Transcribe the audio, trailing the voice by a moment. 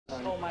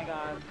Oh my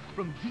God.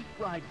 From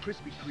deep-fried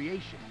crispy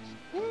creations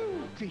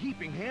to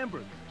heaping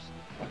hamburgers.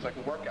 Looks like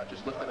a workout,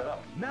 just lifting it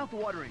up.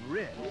 Mouth-watering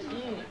ribs,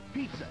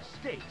 pizza,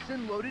 steaks,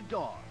 and loaded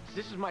dogs.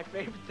 This is my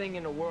favorite thing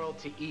in the world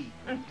to eat.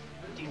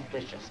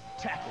 Delicious.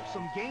 Tackle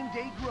some game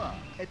day grub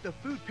at the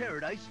Food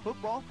Paradise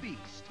Football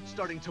Feast,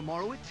 starting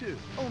tomorrow at 2,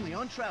 only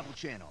on Travel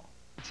Channel.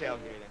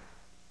 Tailgating.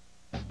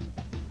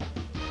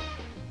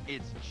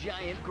 It's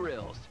giant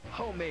grills,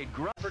 homemade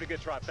grub. Pretty good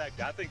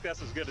trifecta. I think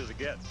that's as good as it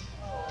gets.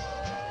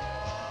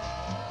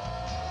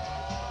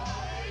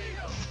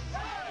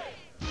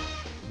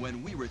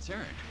 When we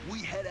return, we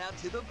head out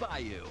to the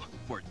bayou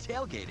for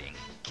tailgating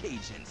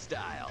Cajun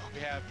style. We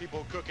have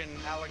people cooking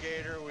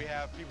alligator. We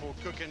have people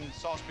cooking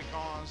sauce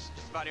pecans.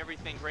 Just about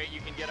everything great you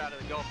can get out of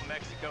the Gulf of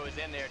Mexico is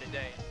in there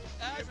today.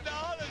 That's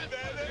not it,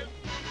 baby.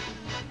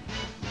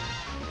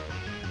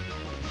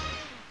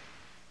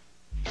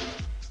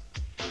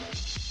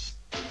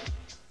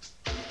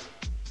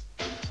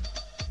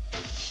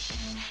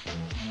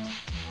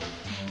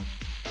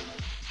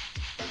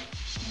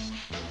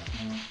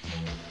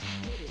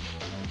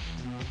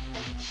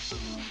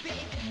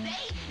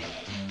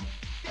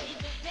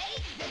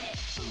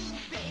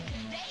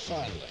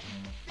 Finally,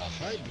 a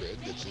hybrid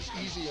that's as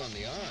easy on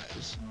the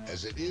eyes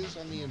as it is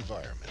on the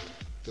environment.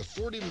 The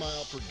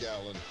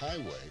 40-mile-per-gallon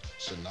highway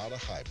Sonata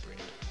Hybrid.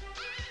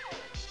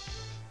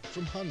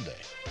 From Hyundai.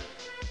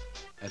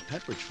 At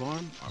Pepperidge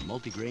Farm, our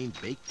multigrain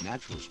baked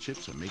naturals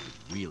chips are made with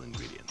real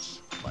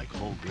ingredients, like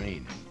whole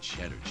grain and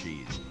cheddar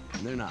cheese.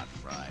 And they're not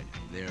fried,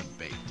 they're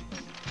baked.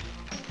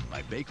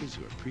 By bakers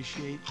who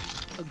appreciate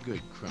a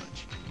good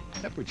crunch.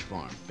 Pepperidge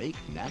Farm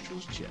baked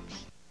naturals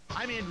chips.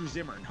 I'm Andrew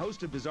Zimmern,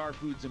 host of Bizarre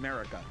Foods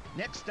America.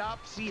 Next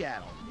stop,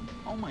 Seattle.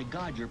 Oh my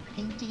God, you're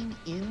painting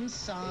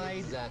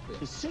inside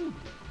the soup.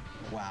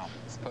 Wow.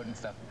 It's potent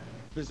stuff.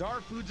 Bizarre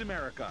Foods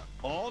America,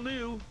 all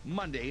new,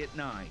 Monday at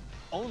 9.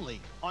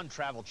 Only on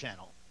Travel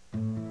Channel.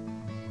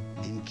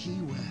 In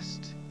Key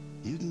West,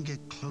 you can get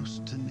close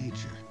to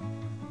nature.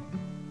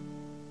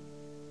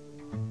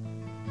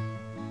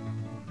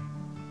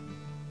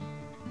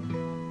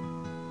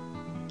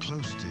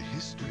 Close to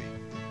history.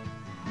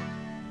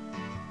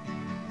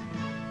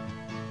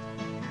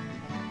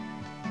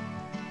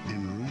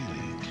 And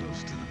really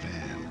close to the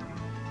band.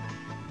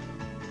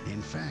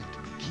 In fact,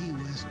 Key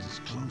West is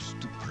close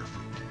to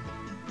perfect,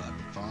 but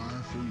far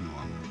from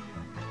normal.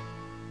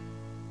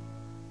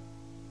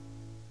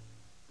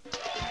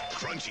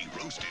 Crunchy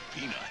roasted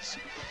peanuts.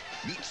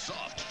 Meet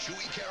soft,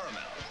 chewy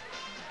caramel.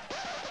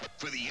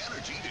 For the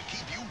energy to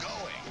keep you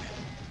going.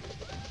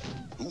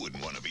 Who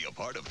wouldn't want to be a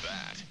part of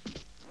that?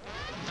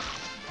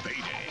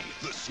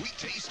 PayDay, the sweet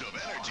taste of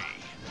energy.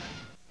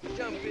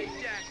 Jumping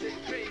jacks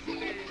and crazy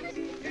legs.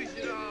 You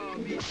should all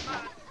be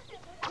hot.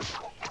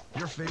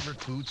 Your favorite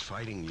food's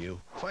fighting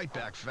you? Fight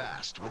back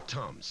fast with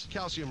Tums.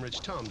 Calcium-rich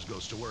Tums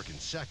goes to work in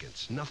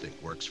seconds. Nothing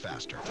works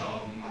faster.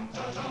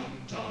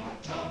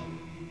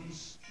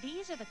 Tums.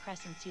 These are the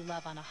Crescents you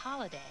love on a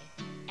holiday,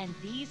 and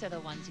these are the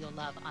ones you'll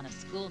love on a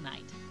school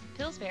night.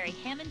 Pillsbury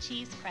ham and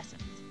cheese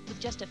Crescents. With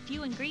just a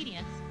few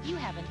ingredients, you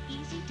have an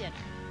easy dinner.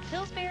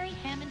 Pillsbury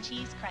ham and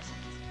cheese Crescents.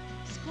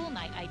 School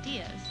night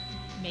ideas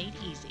made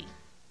easy.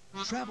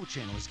 Travel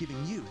Channel is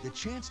giving you the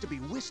chance to be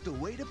whisked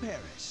away to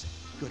Paris.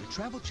 Go to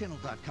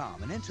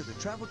TravelChannel.com and enter the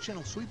Travel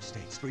Channel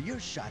sweepstakes for your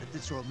shot at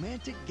this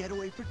romantic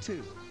getaway for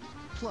two.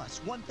 Plus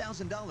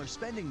 $1,000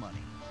 spending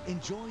money.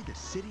 Enjoy the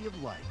City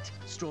of Light,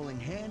 strolling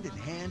hand in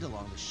hand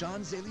along the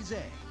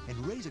Champs-Élysées,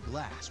 and raise a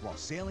glass while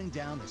sailing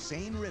down the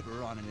Seine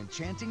River on an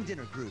enchanting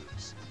dinner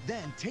cruise.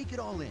 Then take it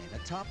all in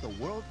atop the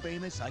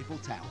world-famous Eiffel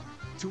Tower.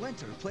 To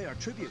enter, play our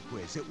trivia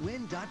quiz at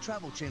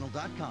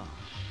win.travelchannel.com.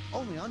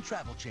 Only on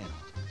Travel Channel.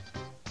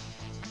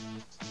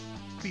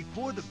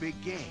 Before the big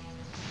game,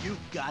 you've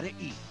gotta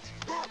eat.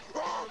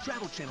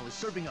 Travel Channel is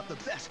serving up the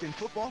best in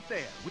football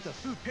fare with the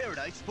Food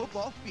Paradise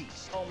Football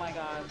Feast. Oh my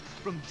God.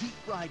 From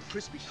deep-fried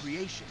crispy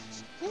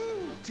creations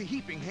to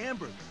heaping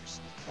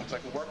hamburgers. Looks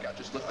like a workout,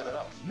 just lifting it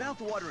up.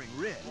 Mouth-watering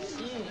ribs,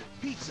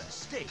 pizza,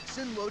 steaks,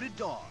 and loaded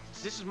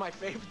dogs. This is my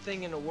favorite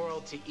thing in the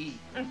world to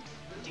eat.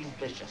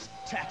 Delicious.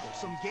 Tackle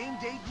some game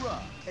day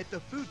grub at the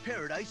Food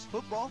Paradise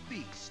Football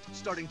Feast,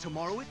 starting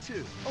tomorrow at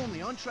 2,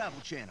 only on Travel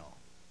Channel.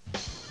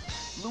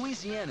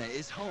 Louisiana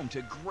is home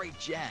to great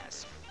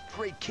jazz,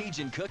 great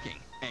Cajun cooking,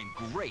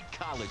 and great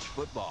college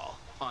football.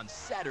 On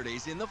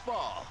Saturdays in the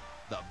fall,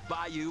 the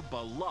Bayou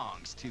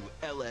belongs to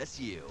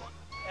LSU.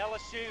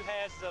 LSU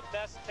has the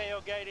best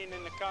tailgating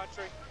in the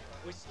country.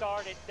 We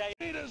started day.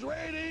 Meat is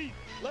ready to eat.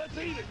 Let's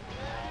eat it.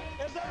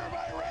 Is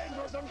everybody ready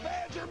for some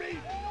badger meat?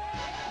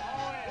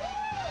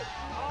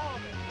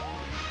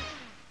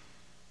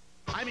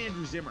 I'm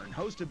Andrew Zimmern,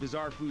 host of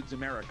Bizarre Foods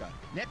America.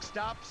 Next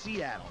stop,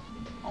 Seattle.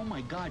 Oh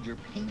my God, you're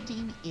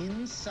painting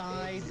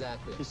inside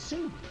the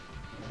soup.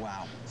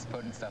 Wow. It's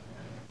potent stuff.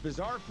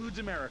 Bizarre Foods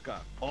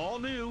America, all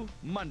new,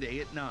 Monday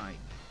at 9.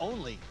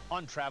 Only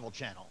on Travel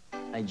Channel.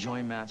 I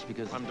joined Match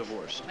because I'm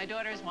divorced. My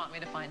daughters want me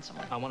to find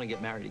someone. I want to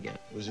get married again.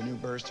 It was a new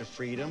burst of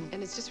freedom.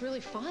 And it's just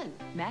really fun.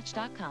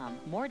 Match.com.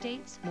 More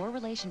dates, more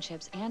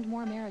relationships, and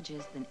more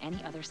marriages than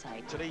any other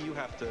site. Today you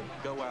have to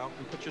go out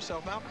and put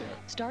yourself out there.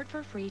 Start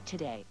for free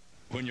today.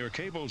 When your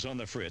cable's on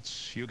the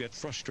fritz, you get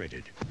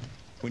frustrated.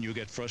 When you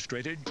get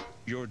frustrated,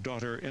 your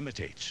daughter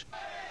imitates.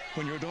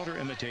 When your daughter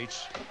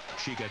imitates,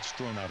 she gets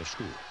thrown out of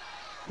school.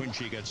 When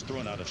she gets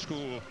thrown out of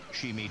school,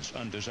 she meets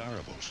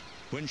undesirables.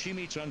 When she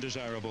meets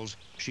undesirables,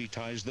 she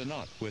ties the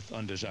knot with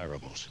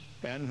undesirables.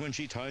 And when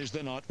she ties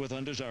the knot with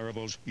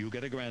undesirables, you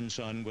get a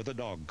grandson with a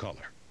dog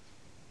collar.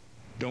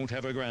 Don't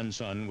have a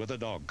grandson with a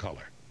dog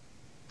collar.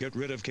 Get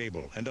rid of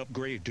cable and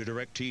upgrade to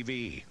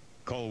DIRECTV.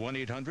 Call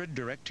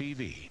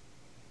 1-800-DIRECTV.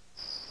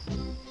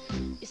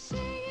 You say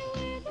you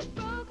with a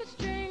broken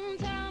string,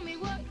 tell me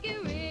what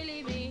you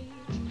really mean.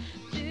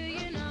 Do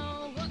you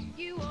know what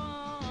you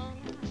want?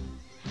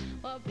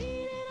 Well,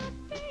 beat it up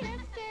for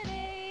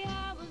yesterday,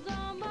 I was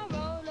on my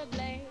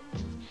rollerblades,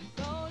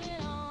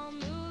 rolling on,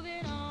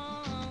 moving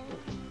on.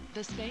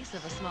 The space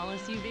of a small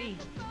SUV.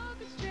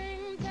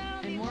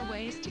 And more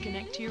ways to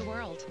connect to your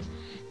world.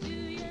 Do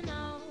you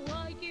know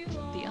what you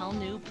want? The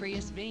all-new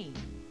Prius V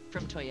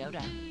from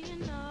Toyota. Do you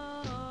know?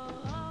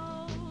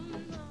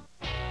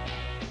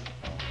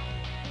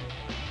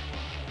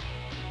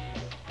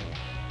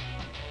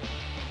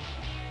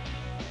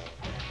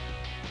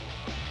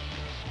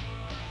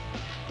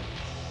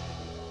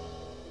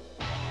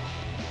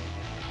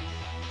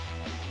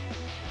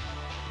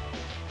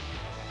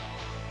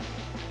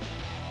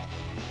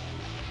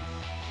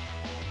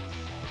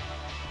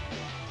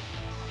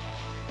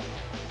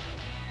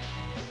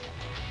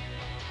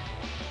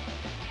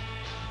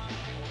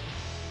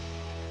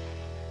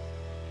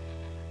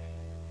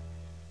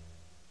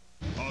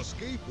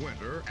 Escape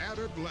winter at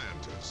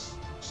Atlantis.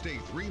 Stay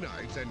 3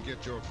 nights and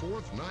get your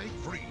 4th night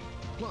free.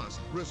 Plus,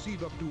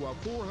 receive up to a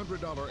 $400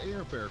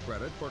 airfare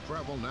credit for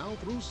travel now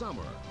through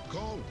summer.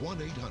 Call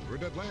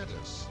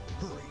 1-800-ATLANTIS.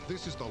 Hurry,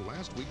 this is the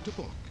last week to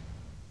book.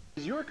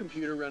 Is your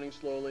computer running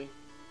slowly?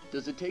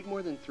 Does it take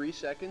more than 3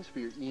 seconds for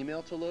your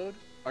email to load?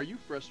 Are you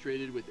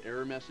frustrated with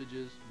error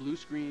messages, blue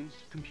screens,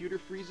 computer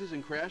freezes,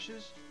 and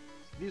crashes?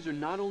 These are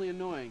not only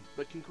annoying,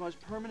 but can cause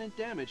permanent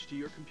damage to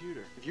your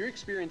computer. If you're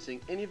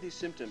experiencing any of these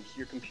symptoms,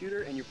 your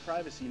computer and your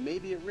privacy may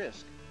be at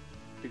risk,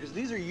 because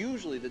these are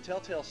usually the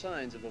telltale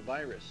signs of a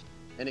virus,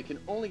 and it can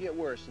only get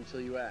worse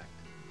until you act.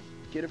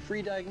 Get a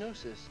free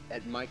diagnosis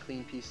at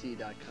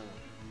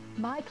MyCleanPC.com.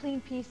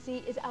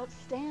 MyCleanPC is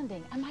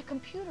outstanding, and my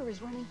computer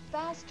is running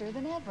faster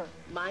than ever.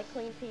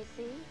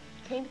 MyCleanPC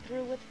came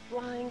through with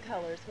flying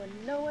colors when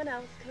no one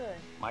else could.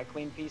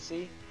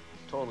 MyCleanPC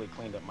totally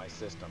cleaned up my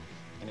system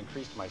and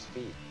increased my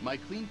speed.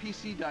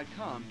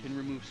 MyCleanPC.com can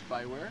remove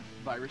spyware,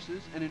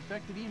 viruses, and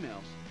infected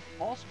emails,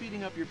 all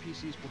speeding up your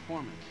PC's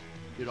performance.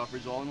 It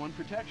offers all-in-one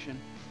protection,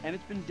 and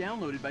it's been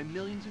downloaded by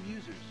millions of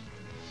users.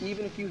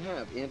 Even if you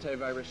have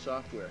antivirus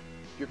software,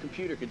 your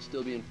computer could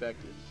still be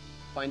infected.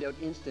 Find out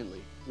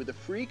instantly with a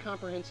free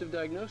comprehensive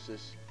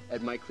diagnosis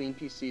at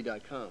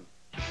MyCleanPC.com.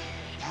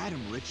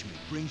 Adam Richmond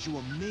brings you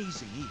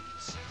amazing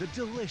eats, the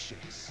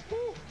delicious,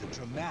 the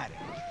dramatic,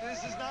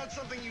 This is not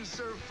something you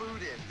serve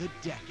food in. the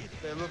decadent.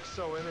 They look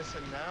so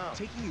innocent now.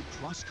 Taking you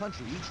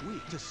cross-country each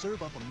week to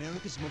serve up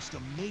America's most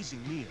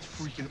amazing meals.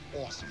 Freaking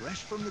awesome.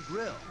 Fresh from the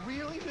grill.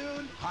 Really,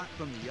 dude? Hot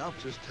from the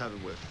oven. Just have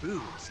it with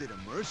foods that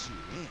immerse you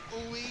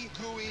in. Ooey,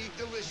 gooey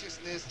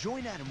deliciousness.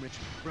 Join Adam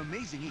Richmond for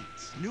Amazing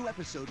Eats. New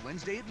episode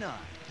Wednesday at 9.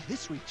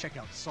 This week, check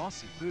out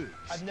Saucy Foods.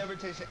 I've never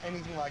tasted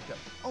anything like that.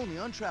 Only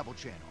on Travel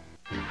Channel.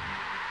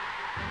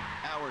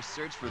 Our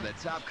search for the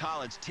top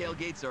college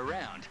tailgates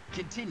around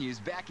continues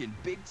back in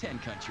Big Ten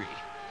country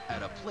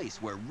at a place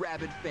where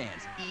rabid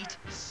fans eat,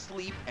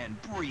 sleep,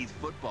 and breathe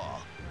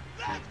football.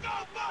 Let's go,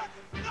 Bucks!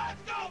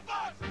 Let's go,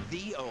 Bucks!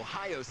 The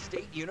Ohio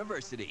State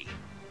University,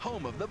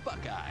 home of the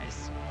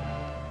Buckeyes,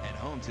 and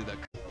home to the...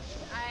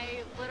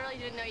 I literally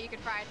didn't know you could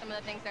fry some of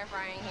the things they're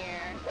frying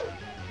here.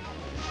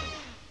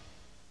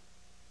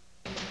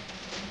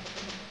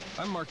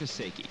 I'm Marcus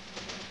Sakey.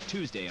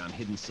 Tuesday on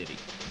Hidden City.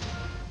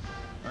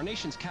 Our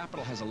nation's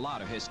capital has a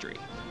lot of history,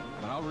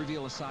 but I'll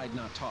reveal a side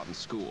not taught in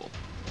school.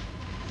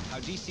 How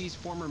D.C.'s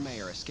former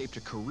mayor escaped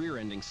a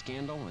career-ending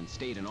scandal and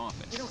stayed in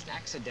office. You don't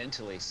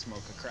accidentally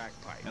smoke a crack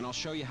pipe. And I'll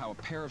show you how a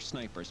pair of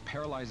snipers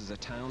paralyzes a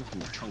town from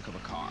the trunk of a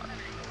car.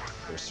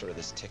 There's sort of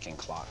this ticking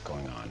clock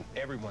going on.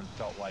 Everyone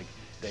felt like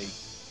they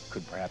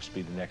could perhaps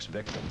be the next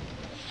victim.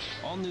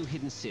 All new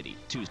Hidden City,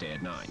 Tuesday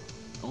at 9,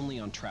 only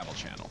on Travel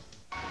Channel.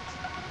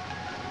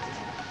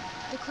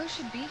 The clue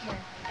should be here.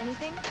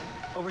 Anything?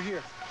 Over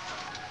here.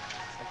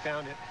 I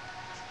found it.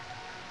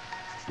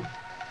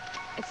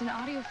 It's an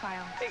audio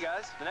file. Hey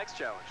guys, the next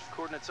challenge.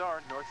 Coordinates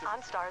are north of...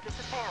 OnStar, this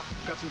is Pam.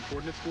 Got some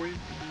coordinates for you?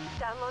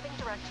 Downloading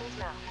directions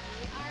now.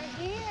 We are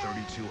here.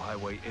 32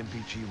 highway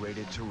MPG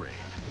rated terrain.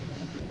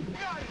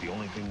 The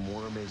only thing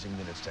more amazing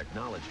than its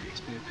technology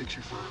It's be a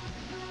picture file.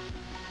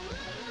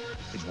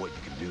 is what you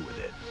can do with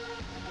it.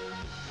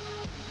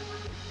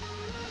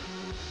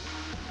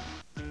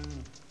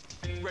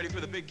 Ready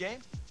for the big game?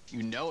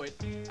 You know it.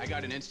 I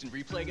got an instant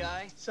replay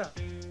guy. What's up?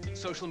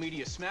 Social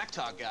media smack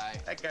talk guy.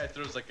 That guy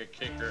throws like a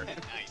kicker.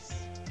 Nice.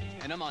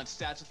 And I'm on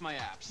stats with my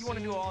apps. You want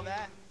to do all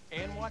that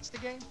and watch the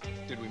game?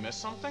 Did we miss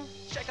something?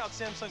 Check out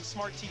Samsung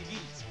Smart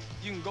TVs.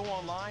 You can go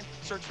online,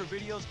 search for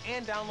videos,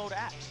 and download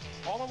apps,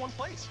 all in one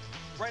place.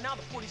 Right now,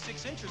 the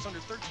 46-inch is under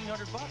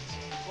 $1,300 bucks.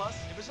 Plus,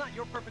 if it's not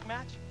your perfect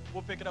match,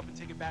 we'll pick it up and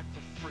take it back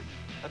for free.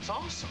 That's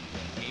awesome.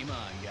 Game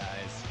on,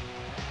 guys.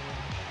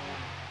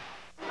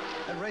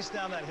 I raced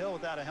down that hill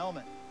without a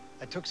helmet.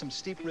 I took some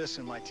steep risks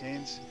in my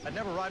teens. I'd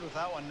never ride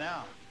without one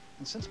now.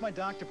 And since my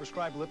doctor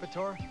prescribed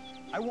Lipitor,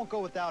 I won't go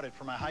without it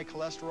for my high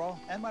cholesterol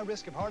and my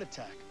risk of heart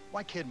attack.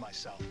 Why kid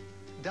myself?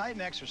 Diet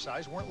and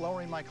exercise weren't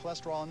lowering my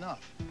cholesterol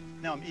enough.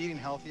 Now I'm eating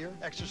healthier,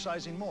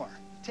 exercising more,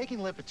 taking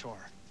Lipitor.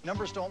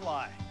 Numbers don't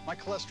lie. My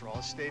cholesterol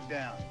has stayed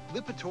down.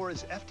 Lipitor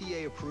is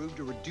FDA approved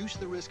to reduce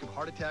the risk of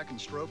heart attack and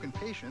stroke in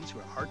patients who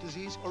have heart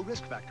disease or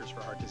risk factors for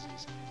heart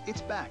disease.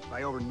 It's backed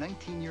by over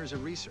 19 years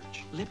of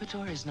research.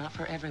 Lipitor is not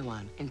for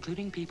everyone,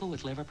 including people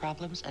with liver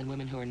problems and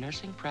women who are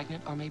nursing,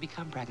 pregnant, or may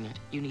become pregnant.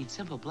 You need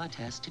simple blood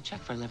tests to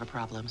check for liver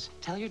problems.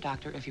 Tell your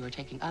doctor if you are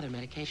taking other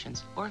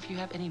medications or if you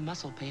have any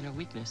muscle pain or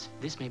weakness.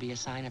 This may be a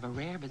sign of a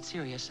rare but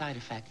serious side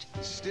effect.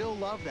 Still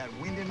love that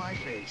wind in my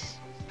face.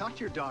 Talk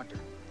to your doctor.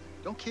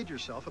 Don't kid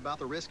yourself about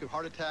the risk of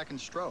heart attack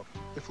and stroke.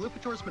 If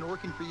Lipitor's been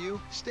working for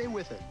you, stay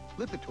with it.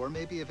 Lipitor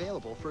may be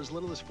available for as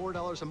little as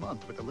 $4 a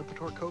month with the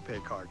Lipitor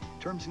copay card.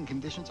 Terms and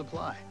conditions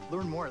apply.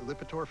 Learn more at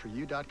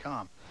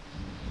LipitorForYou.com.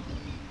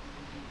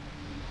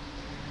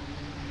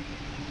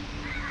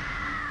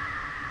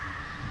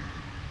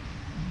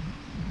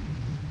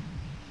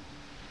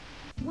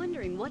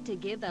 Wondering what to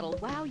give that'll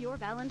wow your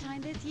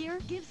Valentine this year?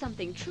 Give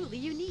something truly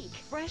unique.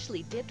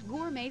 Freshly dipped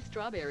gourmet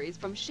strawberries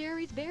from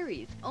Shari's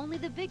Berries. Only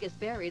the biggest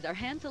berries are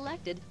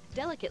hand-selected,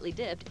 delicately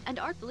dipped, and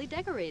artfully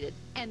decorated.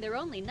 And they're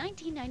only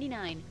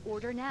 $19.99.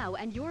 Order now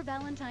and your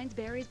Valentine's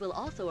berries will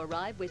also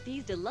arrive with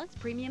these deluxe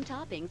premium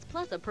toppings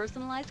plus a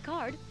personalized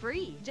card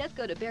free. Just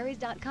go to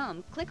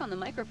berries.com, click on the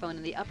microphone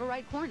in the upper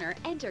right corner,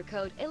 enter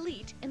code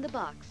ELITE in the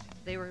box.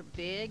 They were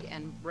big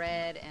and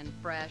red and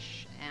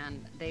fresh,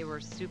 and they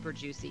were super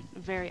juicy.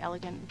 Very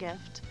elegant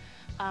gift,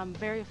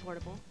 very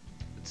affordable.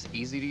 It's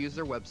easy to use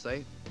their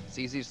website. It's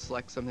easy to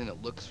select something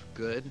that looks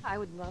good. I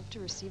would love to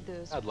receive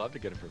those. I'd love to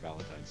get it for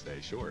Valentine's Day,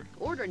 sure.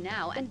 Order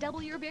now and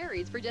double your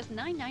berries for just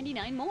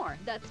 $9.99 more.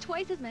 That's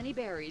twice as many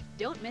berries.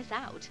 Don't miss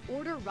out.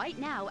 Order right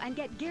now and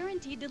get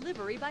guaranteed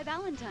delivery by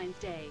Valentine's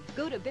Day.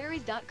 Go to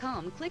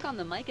berries.com, click on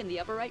the mic in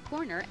the upper right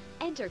corner,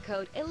 enter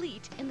code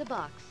ELITE in the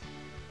box.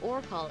 Or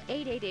call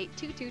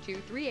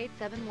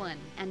 888-222-3871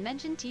 and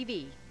mention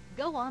TV.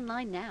 Go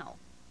online now.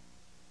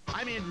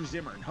 I'm Andrew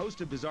Zimmern,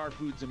 host of Bizarre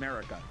Foods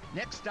America.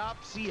 Next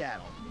stop,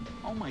 Seattle.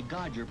 Oh my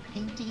God, you're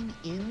painting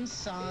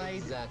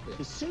inside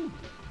the soup.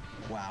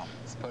 Wow.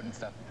 It's potent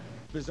stuff.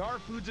 Bizarre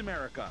Foods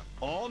America,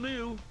 all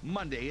new,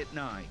 Monday at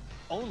 9.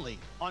 Only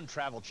on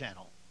Travel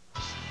Channel.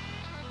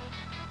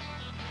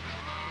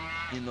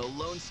 In the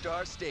Lone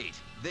Star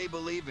State, they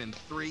believe in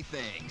three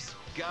things: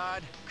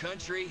 God,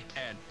 country,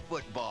 and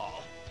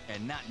football.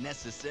 And not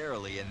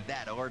necessarily in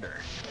that order.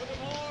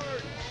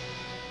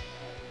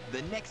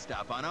 The next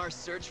stop on our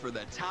search for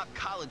the top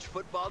college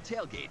football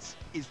tailgates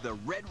is the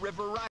Red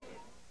River Ride.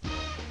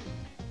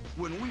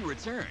 When we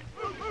return,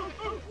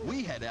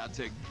 we head out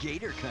to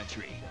Gator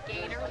Country,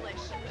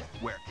 Gatorlicious.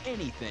 where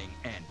anything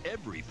and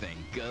everything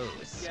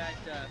goes. Got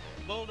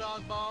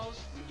bulldog balls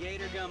and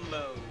gator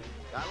gumbo.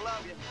 I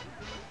love you.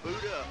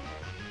 Boot up.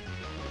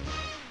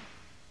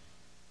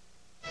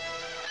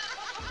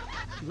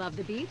 Love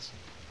the beach?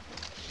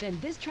 Then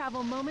this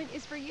travel moment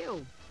is for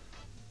you.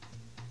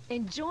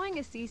 Enjoying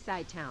a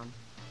seaside town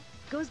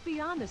goes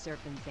beyond the surf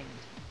and sand.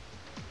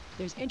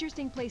 There's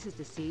interesting places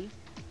to see,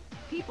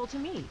 people to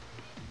meet,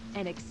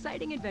 and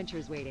exciting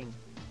adventures waiting.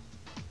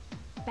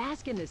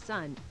 Bask in the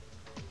sun,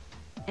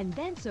 and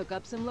then soak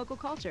up some local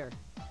culture.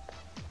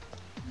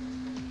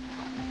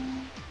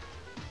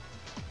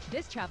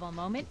 This travel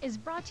moment is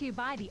brought to you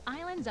by the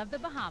Islands of the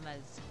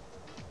Bahamas.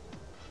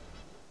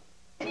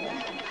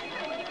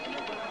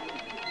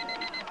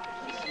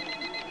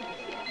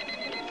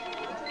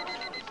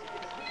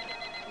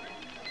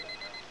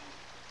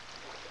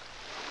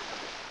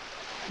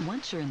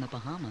 Once you're in the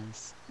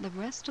Bahamas, the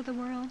rest of the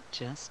world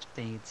just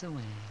fades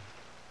away.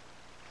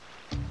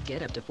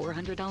 Get up to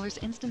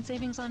 $400 instant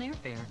savings on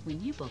airfare when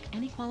you book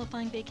any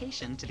qualifying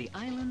vacation to the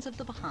Islands of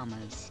the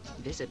Bahamas.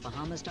 Visit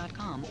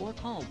Bahamas.com or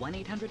call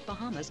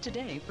 1-800-BAHAMAS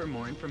today for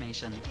more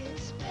information.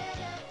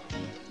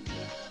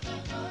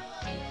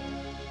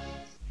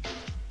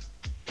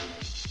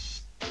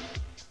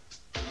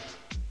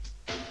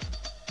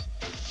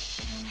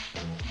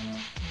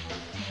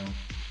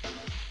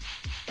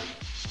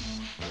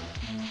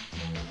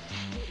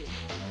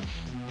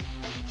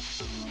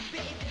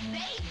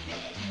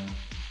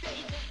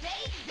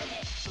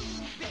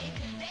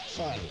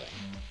 Finally,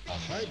 a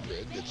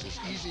hybrid that's as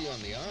easy on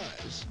the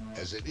eyes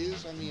as it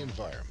is on the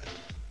environment.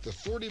 The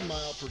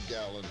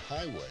 40-mile-per-gallon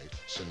highway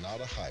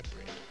Sonata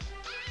Hybrid.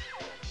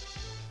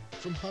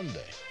 From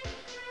Hyundai.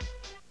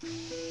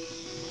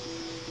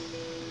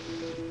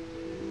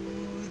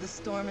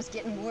 storm is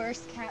getting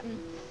worse, Captain.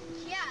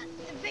 Yeah,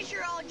 the fish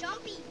are all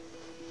jumpy.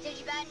 Did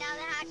you batten down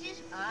the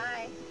hatches?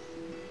 Aye.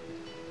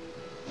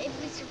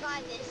 If we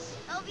survive this,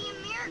 it'll be a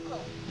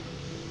miracle.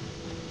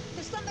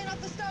 There's something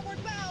off the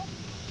starboard bow.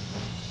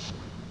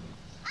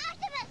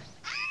 Octopus!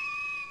 Ah!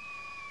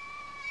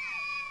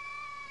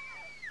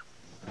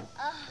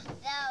 Oh,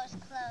 that was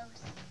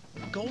close.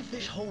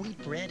 Goldfish whole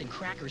wheat bread and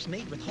crackers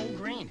made with whole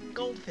grain.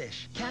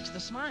 Goldfish. Catch the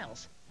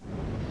smiles.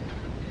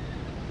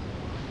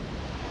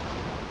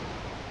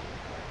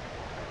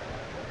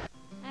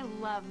 I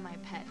love my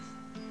pets,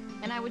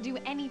 and I would do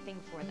anything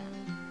for them.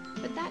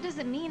 But that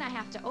doesn't mean I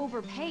have to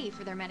overpay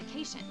for their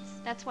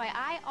medications. That's why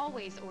I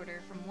always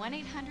order from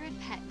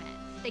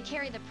 1-800-PET-MEDS. They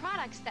carry the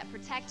products that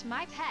protect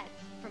my pets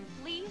from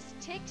fleas,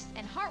 ticks,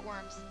 and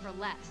heartworms for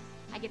less.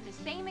 I get the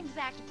same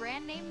exact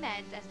brand name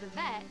meds as the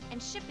vet,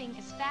 and shipping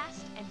is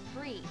fast and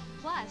free.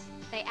 Plus,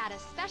 they add a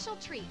special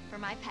treat for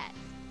my pets.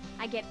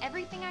 I get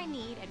everything I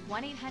need at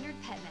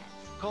 1-800-PET-MEDS.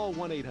 Call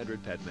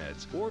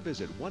 1-800-PET-MEDS or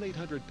visit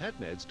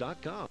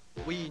 1-800-PETMEDS.com.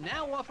 We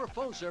now offer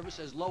phone service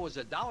as low as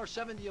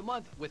 $1.70 a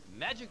month with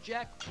Magic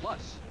Jack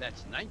Plus.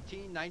 That's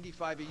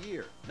 $19.95 a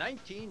year.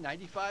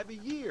 $19.95 a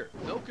year.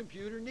 No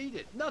computer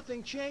needed.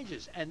 Nothing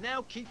changes. And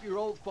now keep your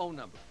old phone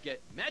number.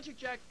 Get Magic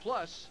Jack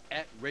Plus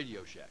at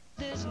Radio Shack.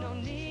 There's no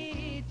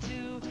need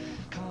to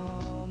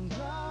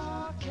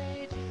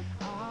complicate.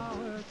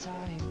 Our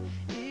time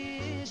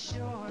is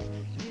short.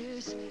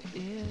 This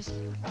is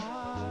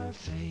our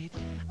fate.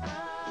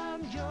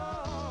 I'm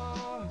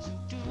yours.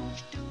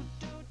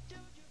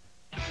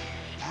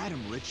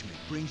 Adam Richmond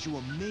brings you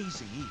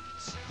amazing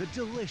eats, the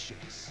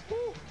delicious,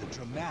 the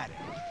dramatic,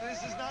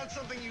 This is not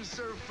something you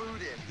serve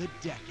food in. the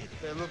decadent.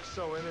 They look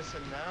so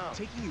innocent now.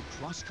 Taking you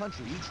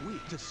cross-country each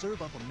week to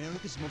serve up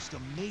America's most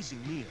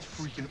amazing meals.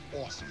 Freaking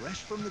awesome.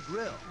 Fresh from the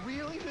grill,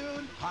 Really,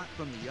 dude? hot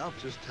from the oven.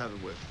 Just have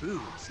it with.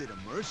 Foods that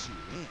immerse you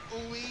in.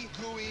 Ooey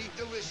gooey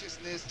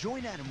deliciousness.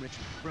 Join Adam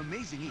Richmond for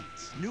Amazing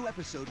Eats. New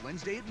episode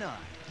Wednesday at 9.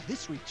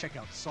 This week, check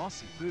out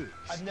Saucy Foods.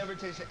 I've never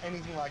tasted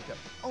anything like that.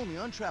 Only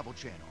on Travel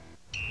Channel.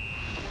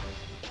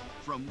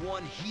 From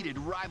one heated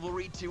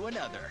rivalry to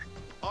another,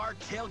 our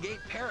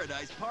Tailgate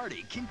Paradise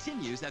Party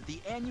continues at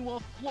the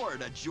annual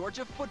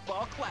Florida-Georgia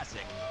Football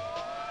Classic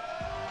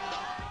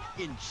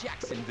in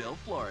Jacksonville,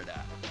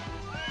 Florida.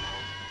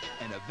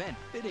 An event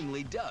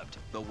fittingly dubbed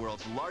the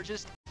world's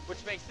largest,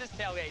 Which makes this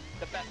tailgate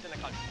the best in the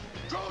country.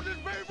 Golden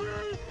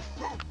baby!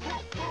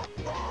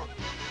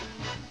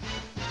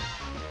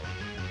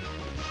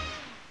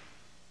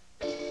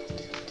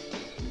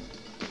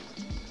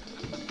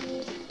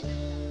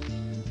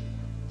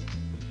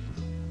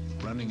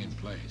 Running in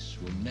place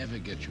will never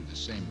get you the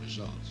same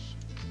results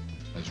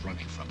as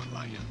running from a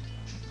lion.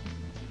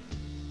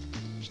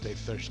 Stay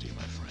thirsty,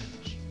 my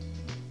friends.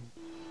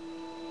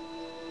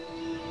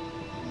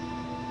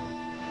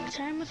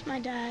 Time with my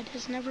dad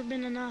has never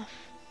been enough.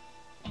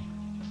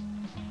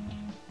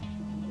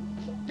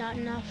 Not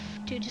enough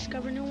to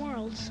discover new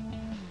worlds.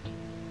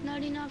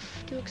 Not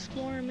enough to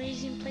explore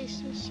amazing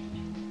places.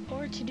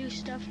 Or to do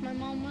stuff my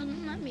mom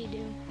wouldn't let me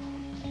do.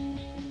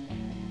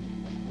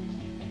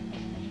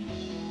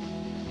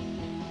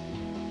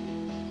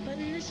 But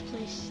in this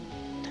place,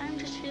 time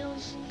just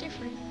feels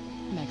different.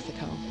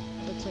 Mexico,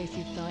 the place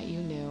you thought you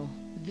knew.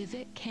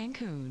 Visit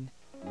Cancun.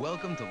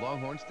 Welcome to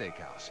Longhorn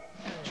Steakhouse.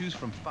 Choose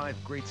from 5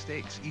 great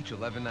steaks, each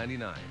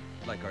 $11.99,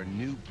 like our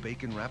new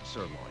bacon-wrapped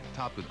sirloin,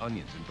 topped with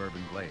onions and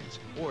bourbon glaze.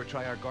 Or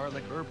try our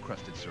garlic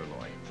herb-crusted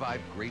sirloin.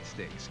 5 great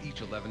steaks,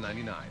 each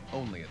 $11.99,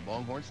 only at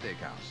Longhorn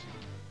Steakhouse.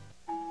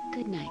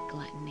 Good night,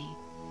 gluttony.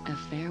 A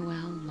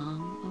farewell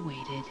long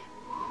awaited.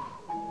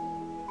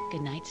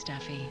 Good night,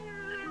 stuffy.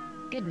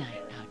 Good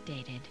night,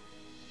 outdated.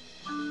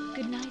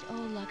 Good night,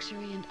 old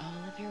luxury and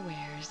all of your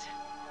wares.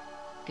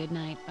 Good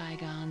night,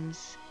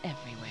 bygones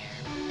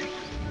everywhere.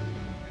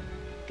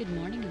 Good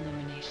morning,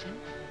 illumination.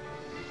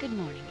 Good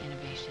morning,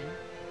 innovation.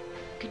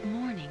 Good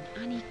morning,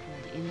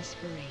 unequaled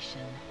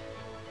inspiration.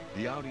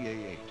 The Audi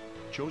A8,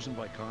 chosen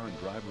by Car and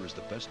Driver as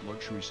the best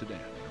luxury sedan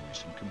in a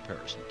recent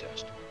comparison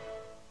test.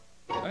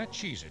 At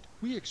Cheez-It,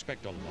 we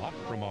expect a lot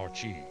from our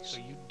cheese. So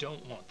you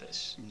don't want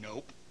this?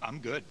 Nope, I'm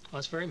good. Well,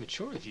 that's very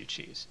mature of you,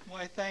 Cheese.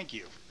 Why, thank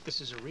you. This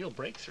is a real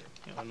breakthrough.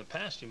 You know, in the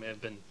past, you may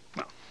have been,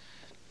 well,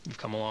 you've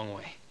come a long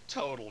way.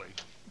 Totally.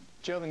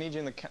 Joe, they need you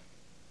in the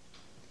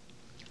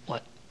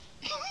What?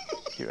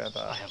 You have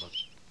I have a...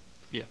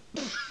 Yeah.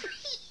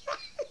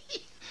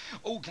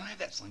 Oh, can I have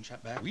that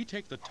slingshot back? We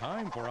take the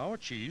time for our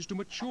cheese to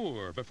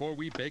mature before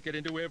we bake it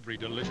into every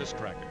delicious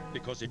cracker.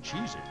 Because at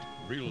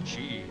Cheez-It, real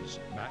cheese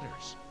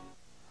matters.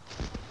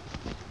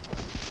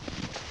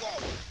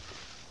 Whoa!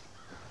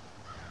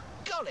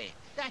 Golly,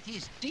 that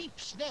is deep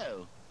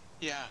snow.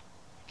 Yeah.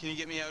 Can you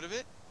get me out of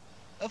it?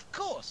 Of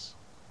course.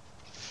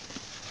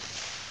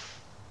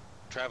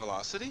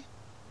 Travelocity?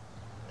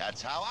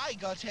 That's how I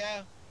got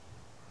here.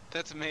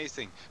 That's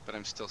amazing, but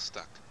I'm still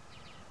stuck.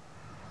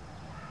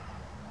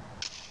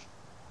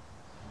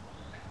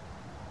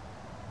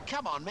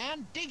 Come on,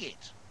 man, dig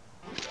it.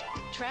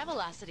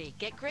 Travelocity.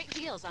 Get great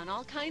deals on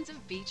all kinds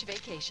of beach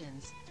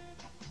vacations.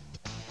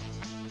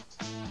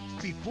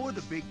 Before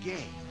the big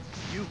game,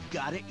 you've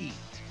gotta eat.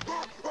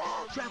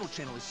 Travel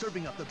Channel is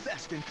serving up the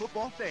best in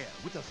football fare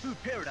with the Food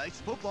Paradise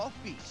Football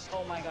Feast.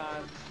 Oh my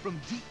God. From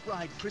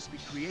deep-fried crispy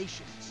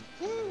creations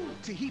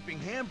to heaping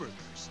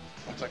hamburgers.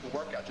 Looks like a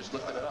workout, just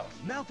lifting it up.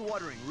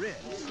 Mouth-watering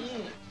ribs,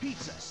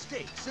 pizza,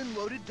 steaks, and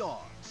loaded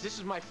dogs. This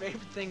is my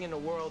favorite thing in the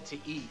world to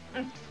eat.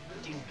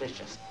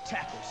 Delicious.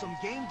 Tackle some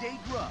game day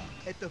grub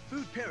at the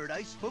Food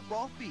Paradise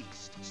Football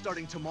Feast,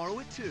 starting tomorrow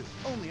at 2,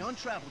 only on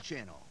Travel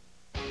Channel.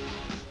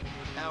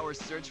 Our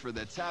search for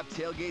the top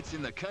tailgates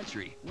in the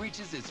country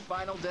reaches its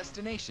final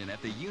destination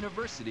at the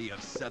University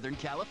of Southern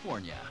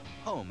California,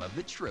 home of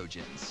the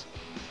Trojans.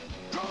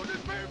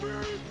 Trojans,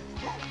 baby!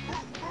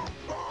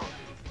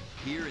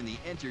 Here in the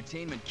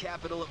entertainment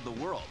capital of the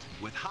world,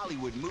 with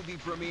Hollywood movie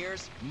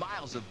premieres,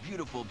 miles of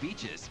beautiful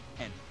beaches,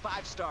 and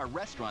 5-star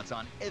restaurants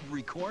on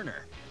every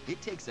corner, it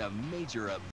takes a major